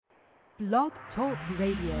Blog Talk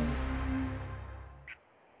Radio.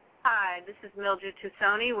 Hi, this is Mildred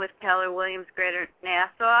Tusoni with Keller Williams Greater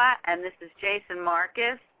Nassau, and this is Jason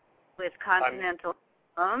Marcus with Continental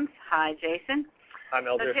Loans. Hi, Jason. Hi,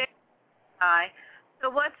 Mildred. Hi.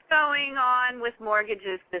 So what's going on with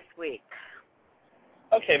mortgages this week?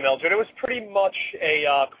 Okay, Mildred, it was pretty much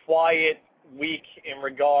a quiet week in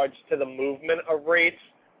regards to the movement of rates.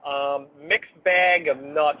 Mixed bag of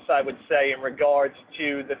nuts, I would say, in regards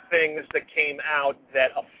to the things that came out that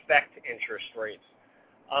affect interest rates.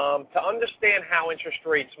 To understand how interest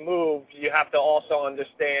rates move, you have to also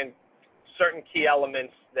understand certain key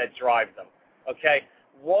elements that drive them. Okay?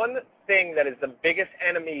 One thing that is the biggest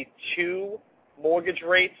enemy to mortgage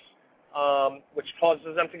rates, which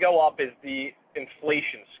causes them to go up, is the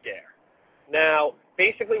inflation scare. Now,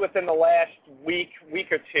 basically within the last week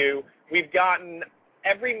or two, we've gotten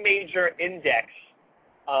every major index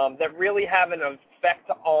that really have an effect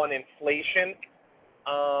on inflation,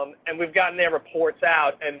 and we've gotten their reports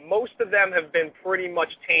out, and most of them have been pretty much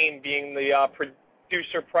tame, being the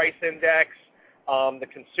producer price index, the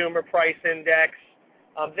consumer price index.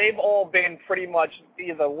 They've all been pretty much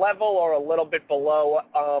either level or a little bit below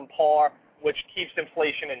par, which keeps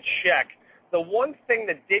inflation in check. The one thing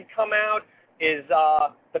that did come out is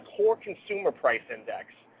the core consumer price index,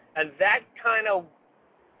 and that kind of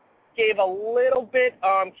gave a little bit,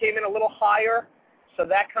 came in a little higher, so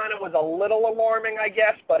that kind of was a little alarming, I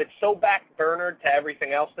guess, but it's so back-burnered to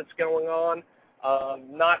everything else that's going on,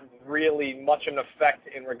 not really much of an effect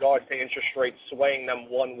in regards to interest rates swaying them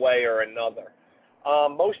one way or another.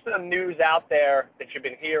 Most of the news out there that you've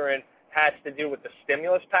been hearing has to do with the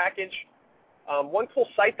stimulus package. One cool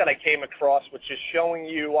site that I came across, which is showing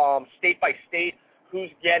you state by state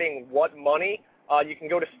who's getting what money, you can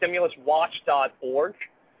go to stimuluswatch.org.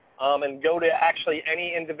 And go to actually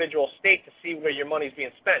any individual state to see where your money's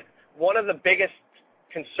being spent. One of the biggest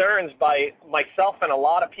concerns by myself and a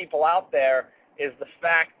lot of people out there is the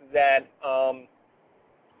fact that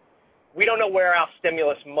we don't know where our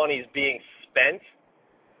stimulus money is being spent.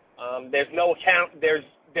 There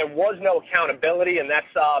was no accountability, and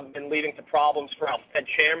that's been leading to problems for our Fed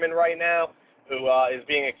chairman right now, who is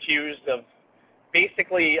being accused of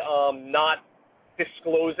basically not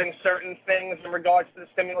disclosing certain things in regards to the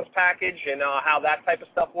stimulus package and how that type of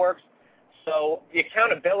stuff works. So the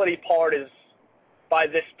accountability part is, by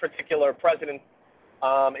this particular president,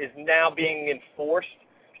 is now being enforced.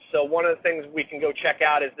 So one of the things we can go check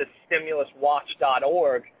out is the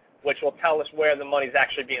stimuluswatch.org, which will tell us where the money's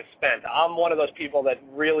actually being spent. I'm one of those people that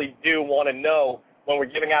really do want to know, when we're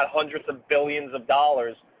giving out hundreds of billions of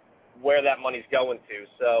dollars, where that money's going to.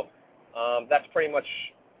 So that's pretty much,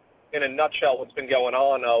 in a nutshell, what's been going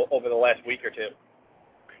on over the last week or two.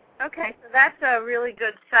 Okay, so that's a really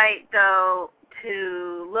good site, though,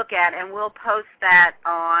 to look at, and we'll post that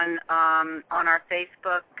on our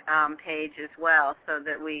Facebook page as well, so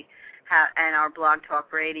that we have, and our Blog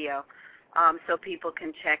Talk Radio, so people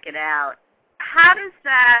can check it out. How does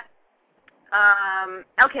that?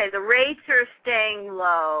 Okay, the rates are staying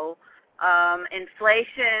low.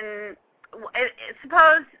 Inflation.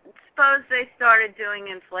 Suppose they started doing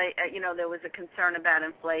there was a concern about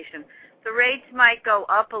inflation. The rates might go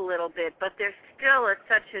up a little bit, but they're still at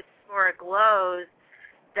such historic lows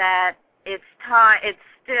that it's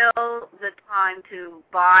still the time to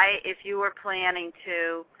buy if you were planning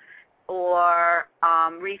to, or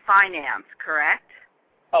refinance, correct?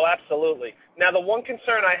 Oh, absolutely. Now, the one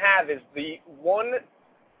concern I have is the one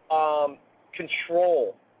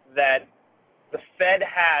control that the Fed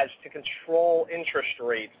has to control interest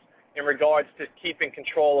rates in regards to keeping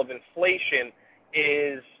control of inflation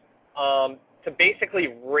is to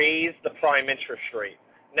basically raise the prime interest rate.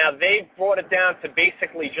 Now, they've brought it down to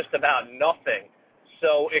basically just about nothing,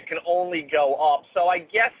 so it can only go up. So I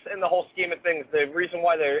guess in the whole scheme of things, the reason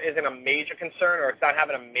why there isn't a major concern, or it's not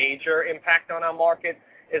having a major impact on our market,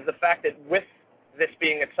 is the fact that with this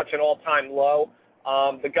being at such an all-time low,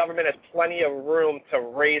 the government has plenty of room to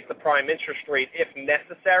raise the prime interest rate if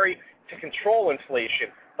necessary to control inflation.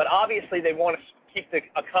 But obviously they want to keep the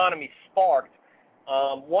economy sparked.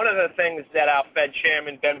 One of the things that our Fed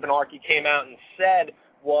chairman, Ben Bernanke, came out and said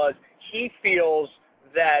was he feels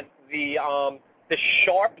that the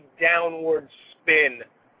sharp downward spin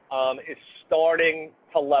is starting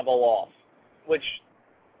to level off, which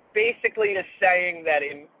basically is saying that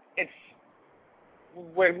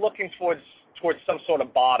we're looking towards some sort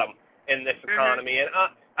of bottom in this economy. And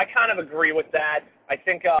I kind of agree with that. I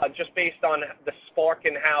think just based on the spark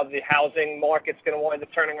and how the housing market's going to wind up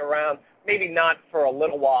turning around, maybe not for a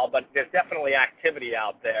little while, but there's definitely activity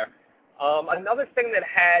out there. Another thing that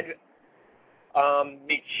had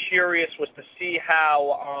me curious was to see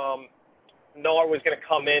how NAR was going to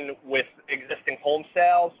come in with existing home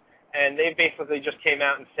sales, and they basically just came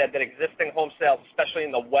out and said that existing home sales, especially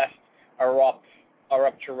in the West, are up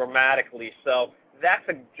dramatically. So that's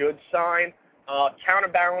a good sign.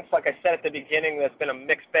 Counterbalance, like I said at the beginning, there's been a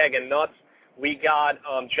mixed bag of nuts. We got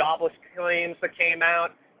jobless claims that came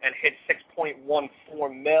out and hit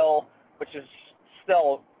 6.14 mil, which is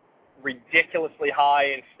still ridiculously high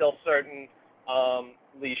and still certainly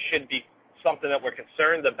should be something that we're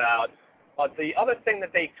concerned about. But the other thing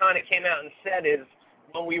that they kind of came out and said is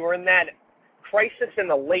when we were in that crisis in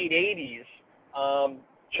the late 80s,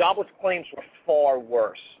 jobless claims were far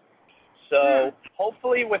worse. So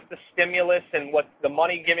hopefully with the stimulus and what the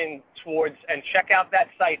money given towards, and check out that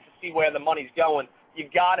site to see where the money's going, you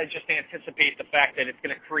got to just anticipate the fact that it's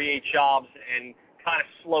going to create jobs and kind of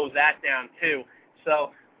slow that down too.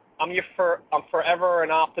 So I'm forever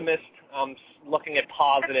an optimist. I'm looking at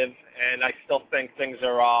positive, and I still think things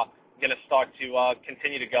are going to start to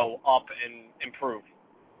continue to go up and improve.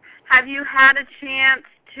 Have you had a chance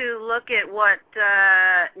to look at what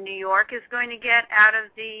New York is going to get out of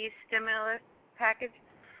the stimulus package?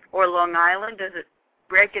 Or Long Island? Does it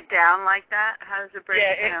break it down like that? How does it break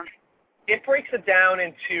it down? It breaks it down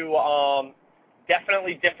into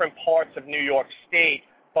definitely different parts of New York State,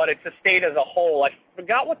 but it's a state as a whole. I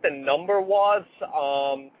forgot what the number was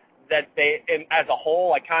that as a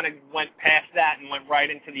whole. I kind of went past that and went right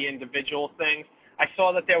into the individual things. I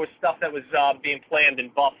saw that there was stuff that was being planned in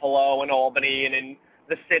Buffalo and Albany and in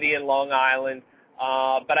the city in Long Island,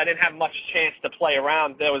 but I didn't have much chance to play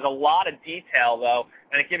around. There was a lot of detail, though,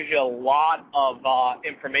 and it gives you a lot of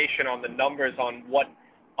information on the numbers on what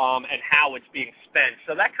and how it's being spent.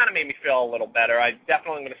 So that kind of made me feel a little better. I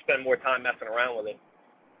definitely am going to spend more time messing around with it.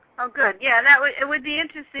 Oh, good. Yeah, it would be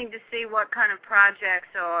interesting to see what kind of projects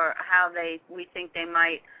or how we think they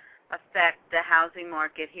might affect the housing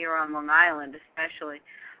market here on Long Island, especially.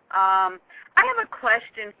 I have a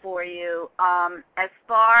question for you as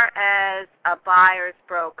far as a buyer's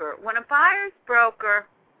broker. When a buyer's broker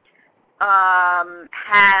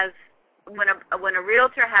when a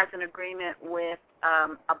realtor has an agreement with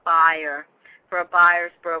a buyer for a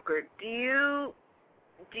buyer's broker, do you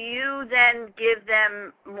then give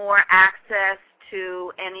them more access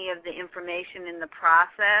to any of the information in the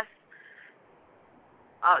process,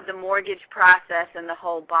 the mortgage process and the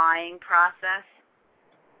whole buying process?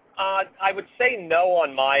 I would say no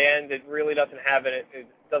on my end. It really doesn't have it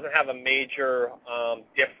doesn't have a major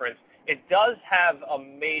difference. It does have a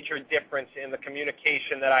major difference in the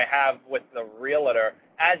communication that I have with the realtor,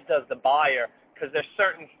 as does the buyer, because there's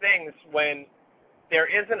certain things when there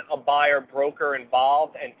isn't a buyer-broker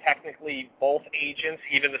involved and technically both agents,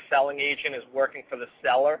 even the selling agent, is working for the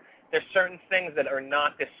seller, there's certain things that are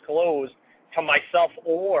not disclosed to myself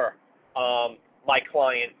or my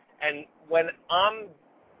client. And when I'm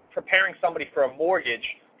preparing somebody for a mortgage,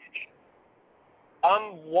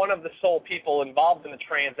 I'm one of the sole people involved in the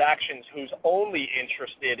transactions who's only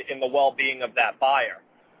interested in the well-being of that buyer.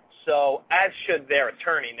 So, as should their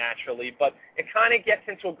attorney, naturally, but it kind of gets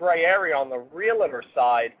into a gray area on the realtor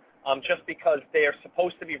side just because they are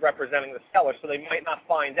supposed to be representing the seller, so they might not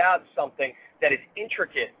find out something that is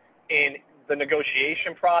intricate in the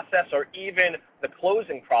negotiation process or even the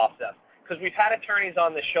closing process. Because we've had attorneys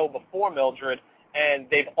on the show before, Mildred, and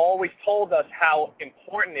they've always told us how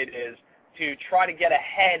important it is to try to get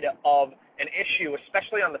ahead of an issue,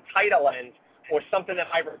 especially on the title end or something that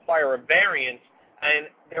might require a variance. And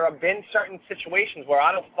there have been certain situations where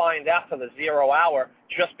I don't find out till the 0 hour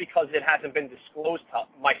just because it hasn't been disclosed to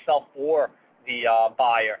myself or the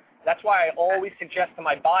buyer. That's why I always suggest to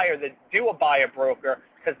my buyer that do a buyer broker,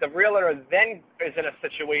 because the realtor then is in a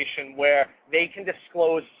situation where they can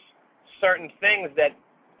disclose certain things that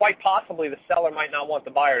quite possibly the seller might not want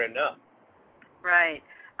the buyer to know. Right.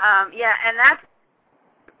 Yeah, and that's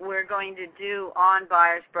what we're going to do on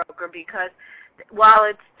Buyer's Broker, because while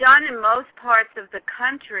it's done in most parts of the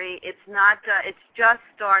country, it's not. It's just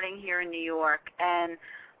starting here in New York, and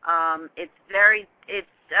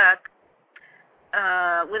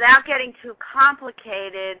without getting too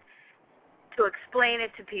complicated, to explain it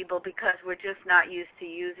to people, because we're just not used to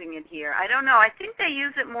using it here. I don't know. I think they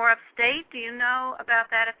use it more upstate. Do you know about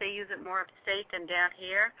that, if they use it more upstate than down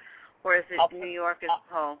here? Or is it New York as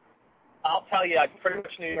a whole? I'll tell you, pretty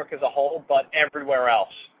much New York as a whole, but everywhere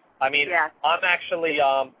else. I mean, yeah. I'm actually,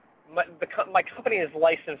 my company is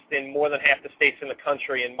licensed in more than half the states in the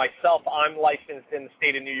country, and myself, I'm licensed in the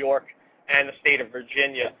state of New York and the state of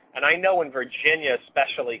Virginia. And I know in Virginia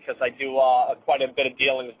especially, because I do quite a bit of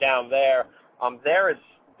dealings down there, there is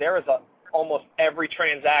a almost every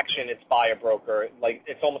transaction it's by a broker. Like,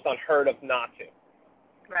 it's almost unheard of not to.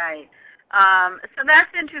 Right. So that's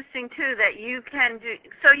interesting too, that you can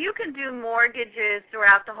do mortgages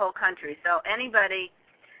throughout the whole country. So anybody,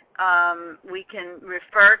 we can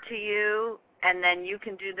refer to you, and then you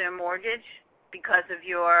can do their mortgage because of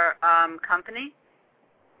your company.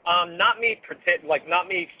 Not me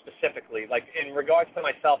specifically. Like, in regards to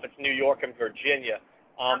myself, it's New York and Virginia.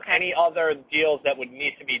 Okay. Any other deals that would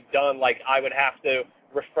need to be done, like, I would have to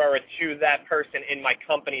refer it to that person in my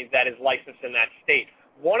company that is licensed in that state.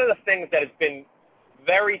 One of the things that has been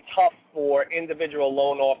very tough for individual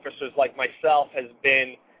loan officers like myself has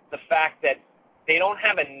been the fact that they don't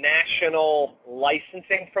have a national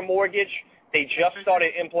licensing for mortgage. They just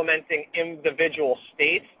started implementing individual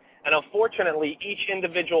states, and unfortunately, each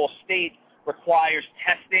individual state requires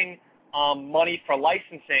testing, money for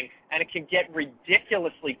licensing, and it can get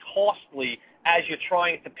ridiculously costly as you're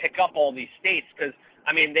trying to pick up all these states because,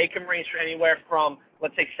 I mean, they can range anywhere from,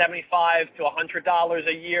 let's say, $75 to $100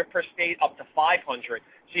 a year per state up to $500. So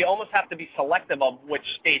you almost have to be selective of which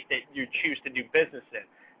state that you choose to do business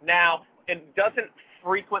in. Now, it doesn't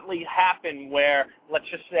frequently happen where, let's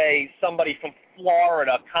just say, somebody from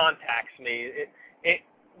Florida contacts me.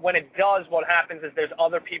 When it does, what happens is there's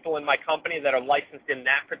other people in my company that are licensed in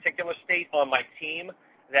that particular state on my team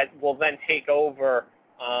that will then take over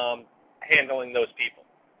handling those people.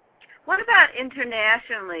 What about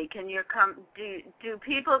internationally? Can you do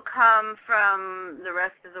people come from the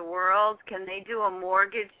rest of the world? Can they do a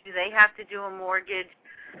mortgage? Do they have to do a mortgage?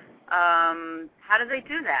 How do they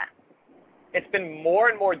do that? It's been more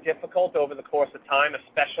and more difficult over the course of time,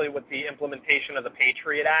 especially with the implementation of the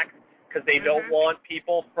Patriot Act, because they don't want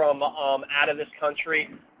people from out of this country.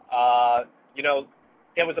 You know,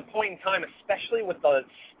 there was a point in time, especially with the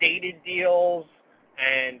stated deals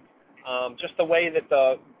and just the way that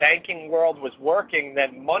the banking world was working,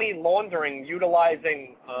 that money laundering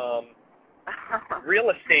utilizing real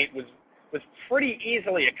estate was pretty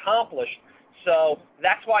easily accomplished. So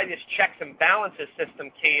that's why this checks and balances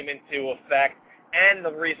system came into effect, and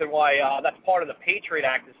the reason why that's part of the Patriot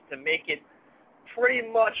Act is to make it pretty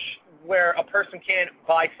much where a person can't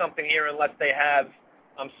buy something here unless they have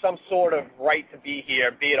some sort of right to be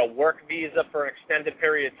here, be it a work visa for an extended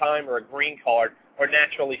period of time or a green card or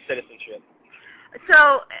naturally citizenship.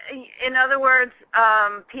 So, in other words,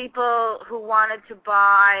 people who wanted to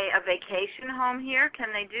buy a vacation home here, can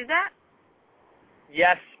they do that?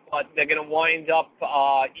 Yes, but they're going to wind up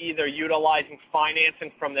either utilizing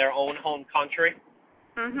financing from their own home country,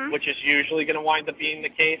 which is usually going to wind up being the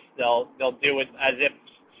case. They'll do it as if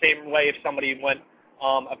same way if somebody went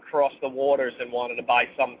across the waters and wanted to buy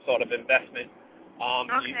some sort of investment.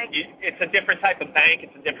 It's a different type of bank.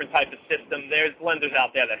 It's a different type of system. There's lenders out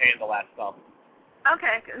there that handle that stuff.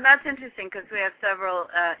 Okay, that's interesting because we have several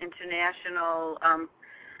international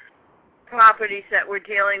properties that we're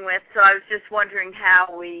dealing with, so I was just wondering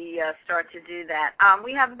how we start to do that.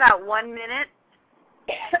 We have about 1 minute.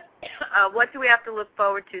 What do we have to look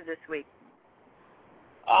forward to this week?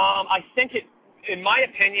 I think in my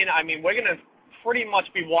opinion, I mean, we're going to pretty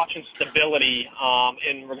much be watching stability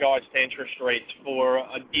in regards to interest rates for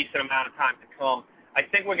a decent amount of time to come. I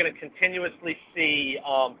think we're going to continuously see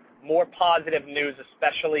more positive news,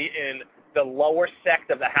 especially in the lower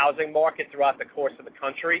sect of the housing market throughout the course of the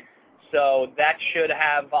country. So that should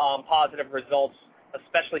have positive results,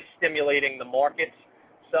 especially stimulating the markets.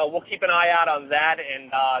 So we'll keep an eye out on that,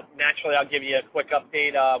 and naturally I'll give you a quick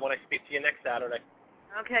update when I speak to you next Saturday.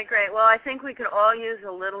 Okay, great. Well, I think we could all use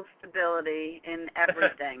a little stability in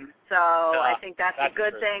everything. So I think that's a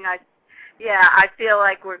good thing. I feel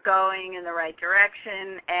like we're going in the right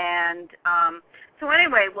direction. And so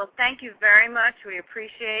anyway, well, thank you very much. We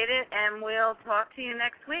appreciate it, and we'll talk to you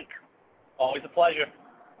next week. Always a pleasure.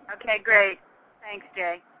 Okay, great. Thanks,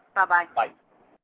 Jay. Bye-bye. Bye.